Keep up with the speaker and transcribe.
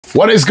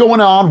What is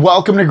going on?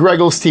 Welcome to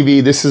Greggles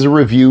TV. This is a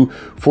review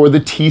for the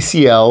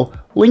TCL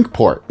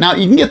Linkport. Now,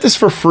 you can get this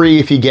for free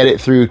if you get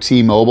it through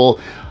T-Mobile,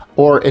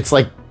 or it's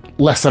like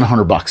less than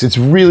 $100. It's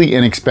really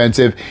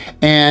inexpensive,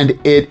 and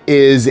it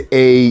is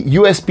a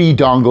USB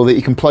dongle that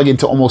you can plug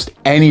into almost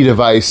any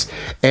device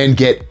and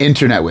get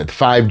internet with,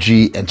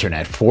 5G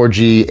internet,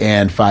 4G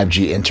and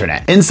 5G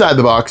internet. Inside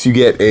the box, you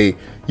get a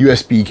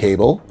USB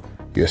cable,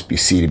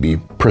 USB-C to be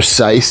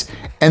precise,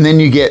 and then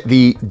you get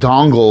the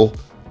dongle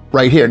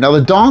right here. Now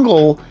the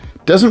dongle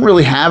doesn't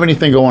really have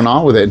anything going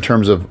on with it in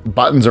terms of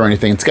buttons or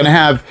anything. It's gonna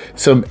have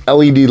some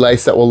LED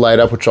lights that will light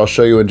up, which I'll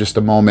show you in just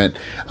a moment,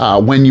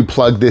 when you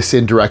plug this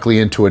in directly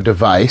into a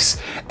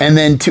device. And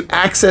then to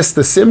access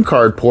the SIM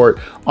card port,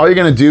 all you're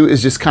gonna do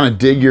is just kind of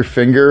dig your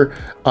finger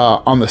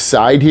on the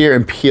side here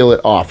and peel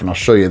it off, and I'll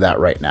show you that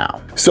right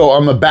now. So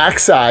on the back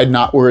side,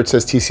 not where it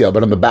says TCL,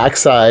 but on the back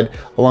side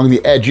along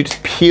the edge, you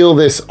just peel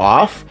this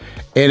off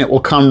and it will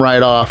come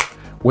right off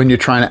when you're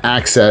trying to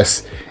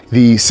access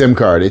the SIM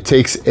card. It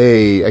takes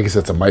a, I guess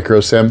that's a micro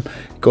SIM,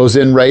 goes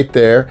in right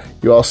there.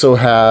 You also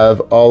have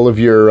all of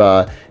your,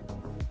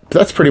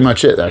 that's pretty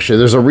much it actually.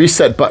 There's a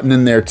reset button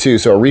in there too.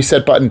 So a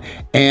reset button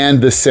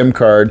and the SIM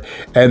card.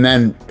 And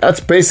then that's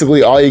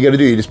basically all you gotta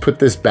do. You just put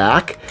this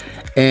back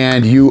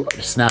and you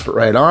snap it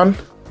right on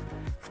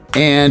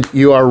and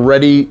you are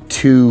ready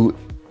to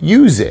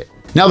use it.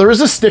 Now there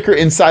is a sticker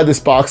inside this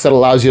box that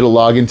allows you to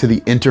log into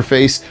the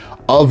interface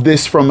of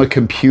this from a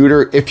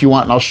computer if you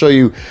want, and I'll show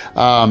you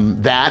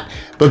that.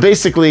 But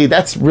basically,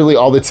 that's really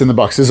all that's in the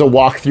box. There's a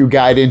walkthrough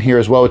guide in here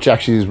as well, which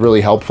actually is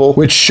really helpful,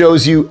 which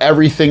shows you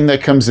everything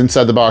that comes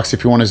inside the box.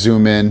 If you want to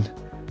zoom in,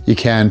 you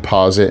can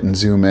pause it and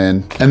zoom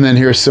in. And then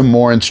here's some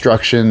more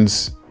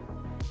instructions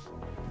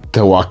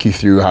to walk you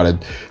through how to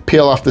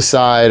peel off the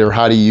side or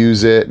how to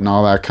use it and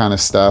all that kind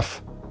of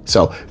stuff.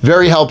 So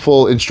very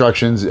helpful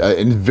instructions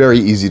and very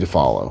easy to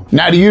follow.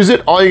 Now to use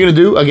it, all you're gonna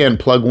do, again,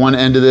 plug one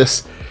end of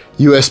this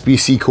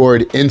USB-C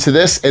cord into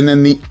this, and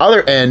then the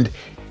other end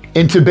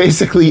into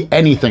basically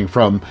anything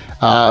from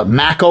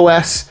Mac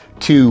OS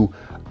to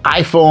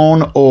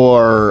iPhone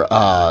or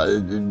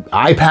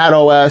iPad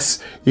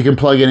OS. You can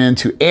plug it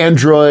into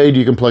Android,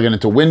 you can plug it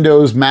into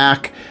Windows,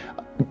 Mac,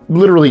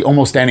 literally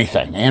almost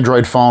anything,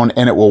 Android phone,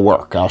 and it will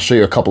work. I'll show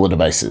you a couple of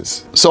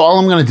devices. So all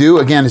I'm gonna do,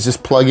 again, is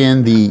just plug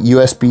in the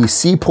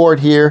USB-C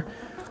port here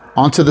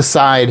onto the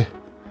side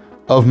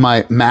of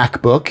my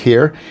MacBook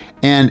here,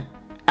 and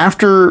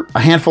after a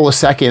handful of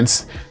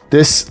seconds,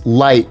 this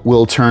light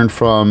will turn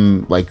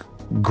from like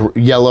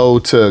yellow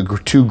to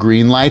two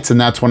green lights,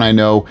 and that's when I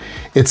know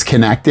it's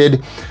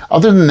connected.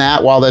 Other than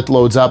that, while that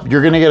loads up,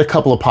 you're gonna get a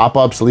couple of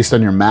pop-ups, at least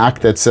on your Mac,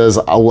 that says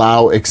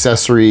allow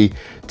accessory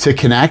to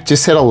connect.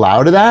 Just hit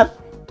allow to that,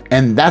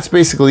 and that's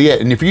basically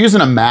it. And if you're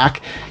using a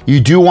Mac, you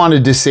do want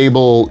to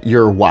disable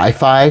your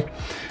Wi-Fi,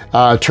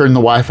 turn the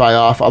Wi-Fi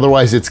off,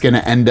 otherwise it's gonna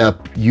end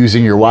up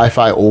using your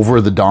Wi-Fi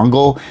over the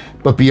dongle.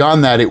 But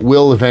beyond that, it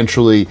will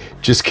eventually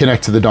just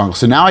connect to the dongle.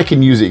 So now I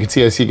can use it. You can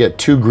see I get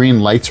two green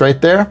lights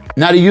right there.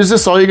 Now to use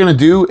this, all you're gonna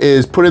do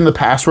is put in the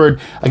password.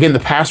 Again, the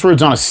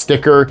password's on a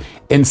sticker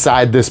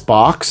inside this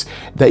box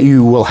that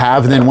you will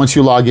have. And then once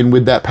you log in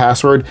with that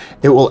password,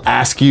 it will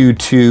ask you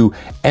to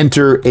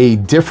enter a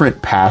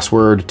different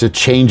password to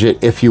change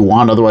it if you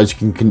want.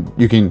 Otherwise, you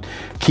can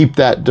keep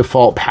that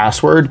default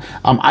password.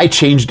 I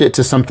changed it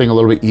to something a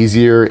little bit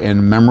easier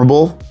and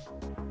memorable.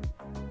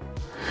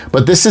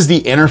 But this is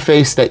the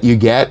interface that you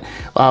get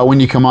when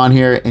you come on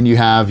here, and you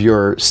have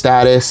your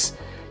status,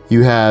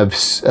 you have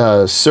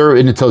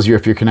and it tells you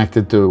if you're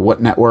connected to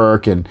what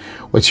network and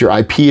what's your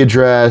IP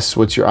address,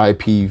 what's your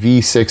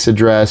IPv6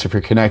 address, if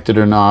you're connected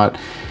or not.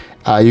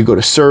 You go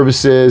to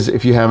services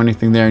if you have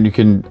anything there, and you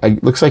can,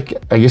 looks like,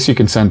 I guess you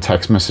can send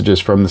text messages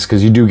from this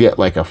because you do get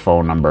like a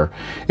phone number.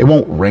 It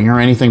won't ring or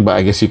anything, but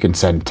I guess you can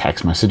send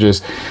text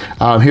messages.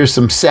 Here's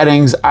some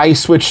settings. I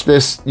switched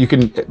this, you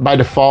can, by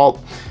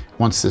default,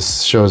 once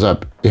this shows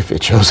up, if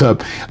it shows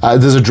up,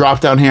 there's a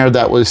drop down here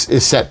that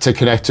is set to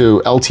connect to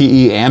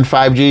LTE and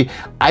 5G.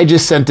 I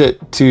just sent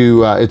it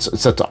to, it's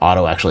set to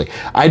auto actually.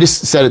 I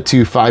just set it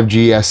to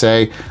 5G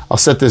SA. I'll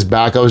set this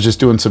back. I was just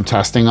doing some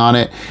testing on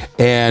it,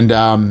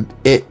 and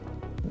it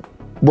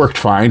worked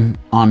fine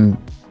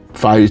on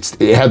 5.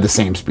 It had the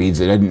same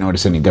speeds. I didn't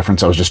notice any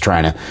difference. I was just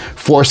trying to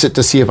force it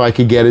to see if I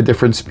could get a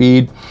different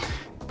speed.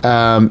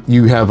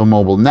 You have a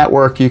mobile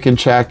network you can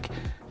check.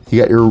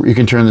 You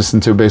can turn this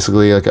into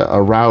basically like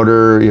a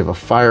router. You have a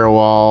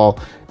firewall,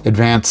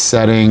 advanced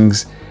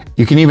settings.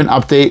 You can even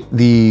update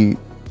the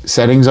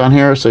settings on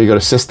here. So you go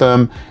to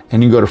system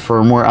and you go to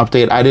firmware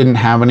update. I didn't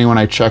have any when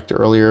I checked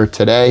earlier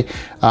today,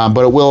 but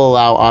it will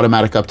allow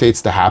automatic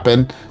updates to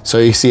happen. So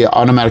you see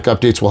automatic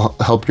updates will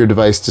help your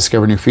device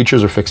discover new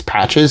features or fix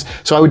patches.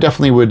 So I would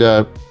definitely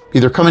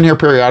either come in here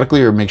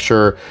periodically or make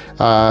sure,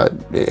 or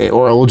it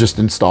will just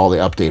install the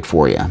update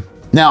for you.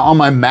 Now on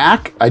my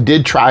Mac, I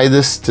did try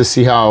this to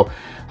see how,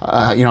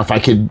 if I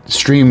could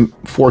stream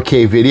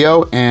 4K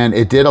video, and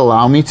it did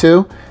allow me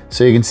to.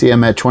 So you can see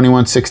I'm at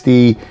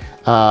 2160,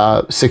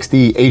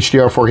 60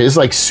 HDR 4K. It's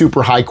like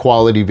super high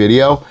quality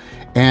video,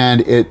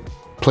 and it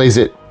plays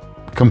it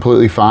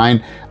completely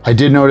fine. I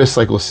did notice,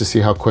 like, let's just see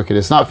how quick it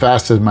is. It's not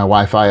fast as my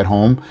Wi-Fi at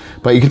home,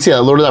 but you can see I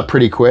loaded up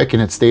pretty quick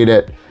and it stayed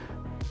at,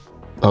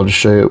 I'll just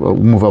show you, we'll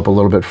move up a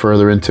little bit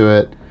further into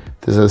it.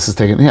 This is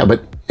taking, yeah,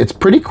 but it's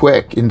pretty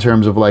quick in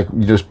terms of like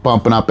just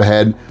bumping up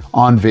ahead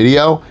on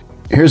video.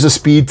 Here's a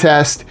speed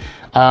test.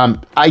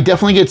 I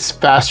definitely get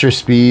faster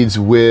speeds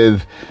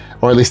with,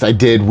 or at least I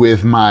did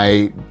with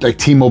my like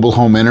T-Mobile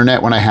home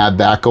internet when I had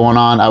that going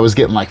on. I was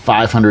getting like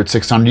 500,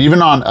 600,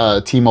 even on a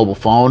T-Mobile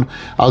phone,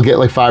 I'll get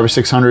like 500 or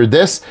 600.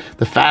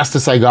 The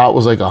fastest I got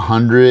was like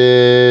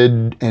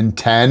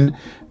 110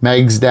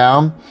 megs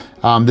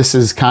down. This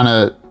is kind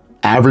of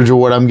average of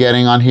what I'm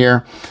getting on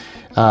here.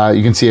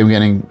 You can see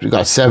I'm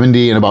got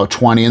 70 and about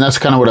 20, and that's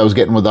kind of what I was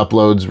getting with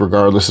uploads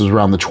regardless. It was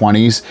around the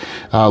 20s,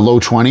 low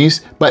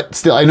 20s. But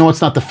still, I know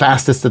it's not the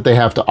fastest that they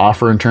have to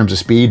offer in terms of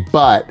speed,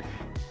 but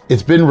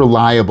it's been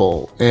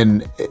reliable,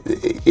 and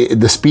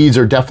the speeds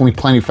are definitely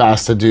plenty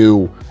fast to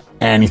do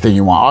anything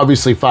you want.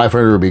 Obviously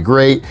 500 would be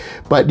great,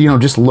 but you know,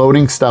 just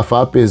loading stuff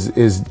up is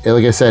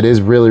like I said, is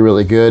really,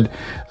 really good.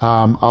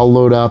 I'll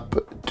load up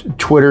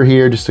Twitter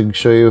here just to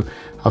show you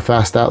how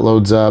fast that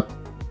loads up.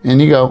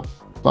 And you go,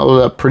 load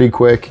up pretty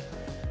quick.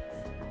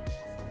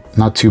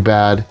 Not too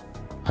bad.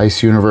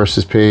 Ice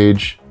Universe's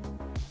page.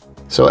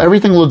 So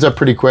everything loads up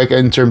pretty quick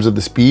in terms of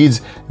the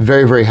speeds.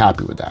 Very, very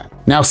happy with that.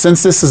 Now,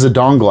 since this is a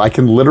dongle, I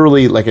can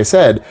literally, like I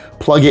said,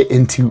 plug it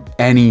into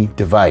any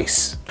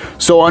device.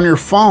 So on your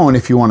phone,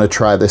 if you want to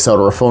try this out,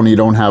 or a phone you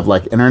don't have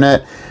like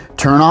internet,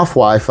 turn off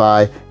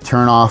Wi-Fi,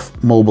 turn off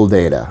mobile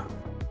data.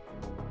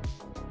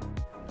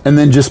 And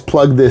then just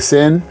plug this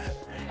in,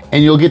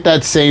 and you'll get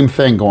that same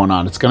thing going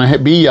on. It's gonna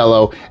be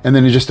yellow, and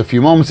then in just a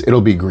few moments, it'll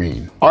be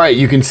green. All right,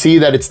 you can see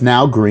that it's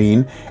now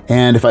green,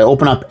 and if I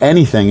open up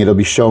anything, it'll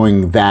be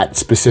showing that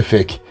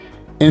specific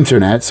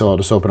internet, so I'll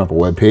just open up a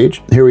web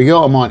page. Here we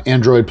go, I'm on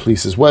Android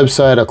Police's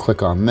website. I'll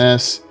click on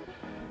this,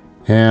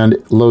 and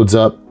it loads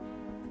up,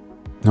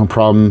 no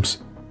problems.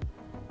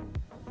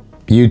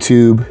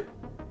 YouTube.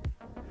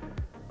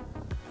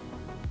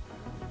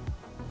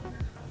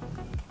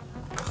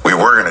 We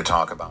were gonna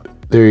talk about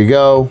it. There you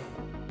go.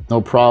 No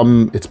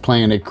problem, it's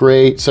playing it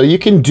great. So you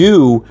can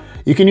use,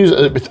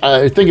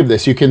 think of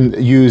this, you can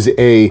use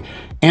a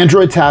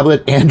Android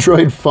tablet,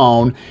 Android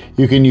phone,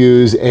 you can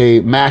use a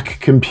Mac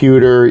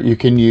computer, you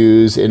can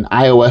use an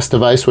iOS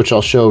device, which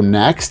I'll show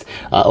next,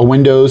 a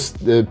Windows,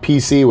 the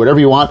PC, whatever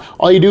you want.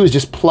 All you do is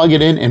just plug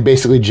it in and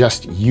basically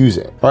just use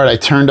it. All right, I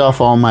turned off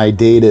all my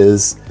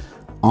datas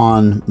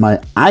on my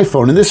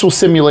iPhone, and this will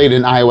simulate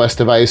an iOS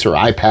device or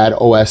iPad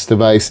OS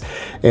device,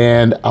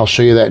 and I'll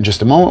show you that in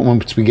just a moment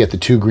once we get the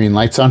two green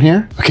lights on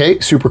here. Okay,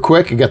 super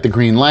quick, I got the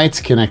green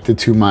lights connected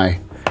to my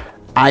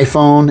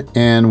iPhone,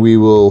 and we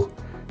will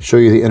show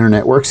you the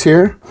internet works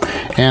here.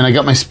 And I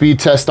got my speed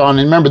test on,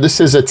 and remember, this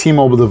is a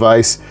T-Mobile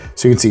device,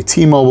 so you can see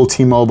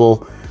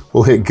T-Mobile.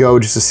 We'll hit go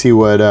just to see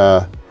what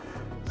I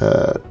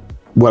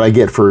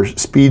get for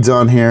speeds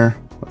on here.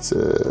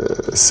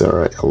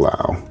 Sorry,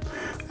 allow.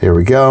 There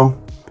we go.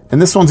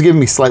 And this one's giving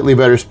me slightly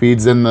better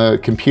speeds than the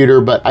computer,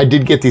 but I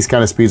did get these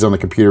kind of speeds on the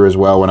computer as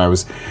well when I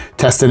was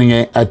testing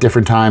it at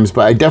different times.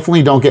 But I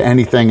definitely don't get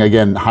anything,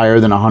 again,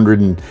 higher than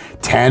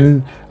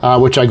 110,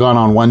 which I got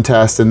on one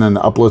test, and then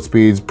the upload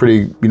speed's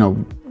pretty, you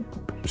know,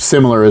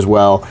 similar as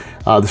well.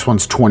 This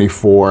one's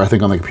 24. I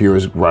think on the computer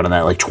is running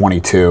at like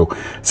 22.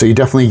 So you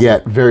definitely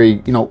get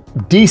very, you know,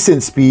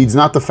 decent speeds,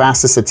 not the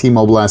fastest that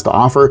T-Mobile has to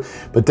offer,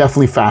 but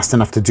definitely fast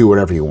enough to do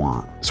whatever you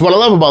want. So what I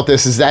love about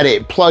this is that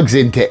it plugs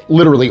into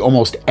literally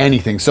almost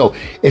anything. So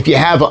if you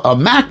have a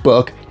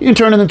MacBook, you can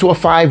turn it into a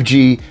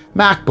 5G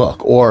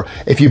MacBook. Or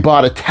if you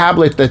bought a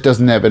tablet that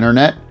doesn't have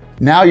internet,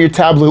 now your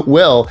tablet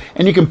will,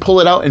 and you can pull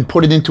it out and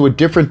put it into a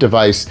different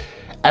device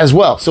as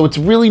well. So it's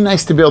really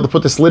nice to be able to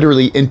put this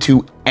literally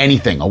into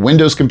anything, a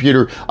Windows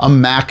computer, a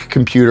Mac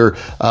computer,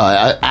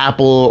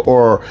 Apple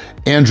or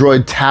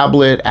Android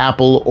tablet,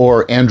 Apple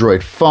or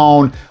Android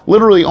phone,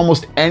 literally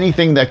almost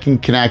anything that can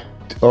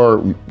connect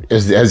or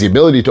has the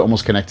ability to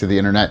almost connect to the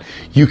internet,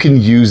 you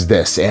can use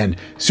this. And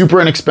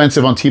super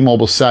inexpensive on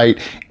T-Mobile's site.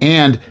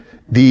 And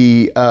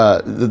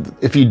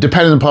if you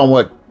depending upon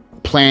what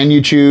plan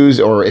you choose,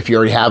 or if you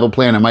already have a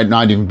plan, it might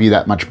not even be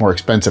that much more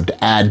expensive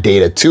to add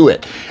data to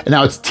it. And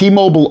now it's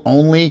T-Mobile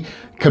only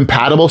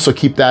compatible, so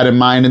keep that in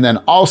mind. And then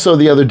also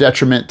the other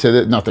detriment to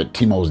the, not that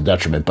T-Mobile's a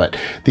detriment, but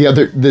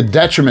the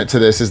detriment to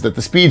this is that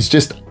the speeds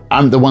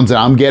the ones that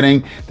I'm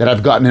getting, that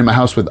I've gotten in my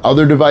house with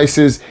other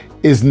devices,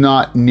 is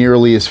not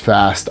nearly as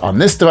fast on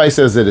this device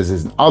as it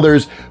is in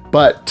others.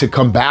 But to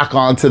come back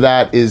onto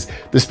that is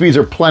the speeds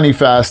are plenty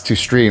fast to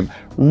stream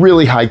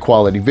really high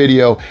quality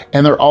video,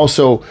 and they're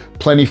also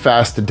plenty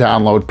fast to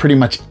download pretty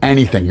much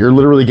anything. You're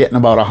literally getting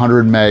about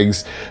 100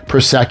 megs per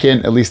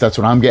second, at least that's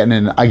what I'm getting.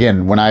 And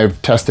again, when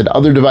I've tested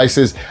other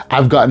devices,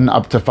 I've gotten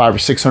up to 500 or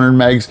 600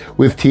 megs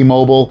with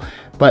T-Mobile,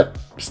 but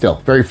still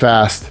very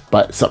fast,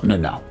 but something to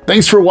know.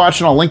 Thanks for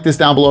watching. I'll link this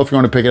down below if you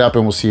want to pick it up,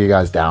 and we'll see you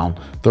guys down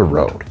the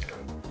road.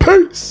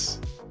 Peace.